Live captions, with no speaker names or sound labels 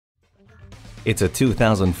It's a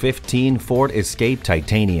 2015 Ford Escape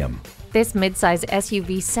Titanium. This midsize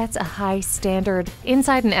SUV sets a high standard.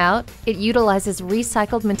 Inside and out, it utilizes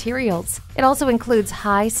recycled materials. It also includes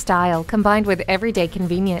high style combined with everyday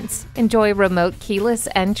convenience. Enjoy remote keyless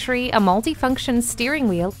entry, a multifunction steering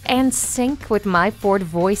wheel, and sync with My Ford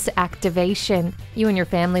voice activation. You and your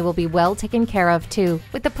family will be well taken care of too,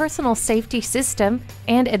 with the personal safety system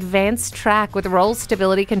and advanced track with roll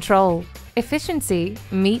stability control. Efficiency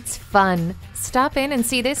meets fun. Stop in and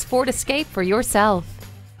see this Ford Escape for yourself.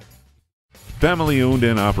 Family owned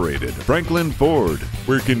and operated, Franklin Ford.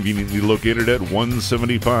 We're conveniently located at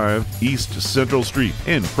 175 East Central Street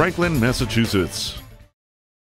in Franklin, Massachusetts.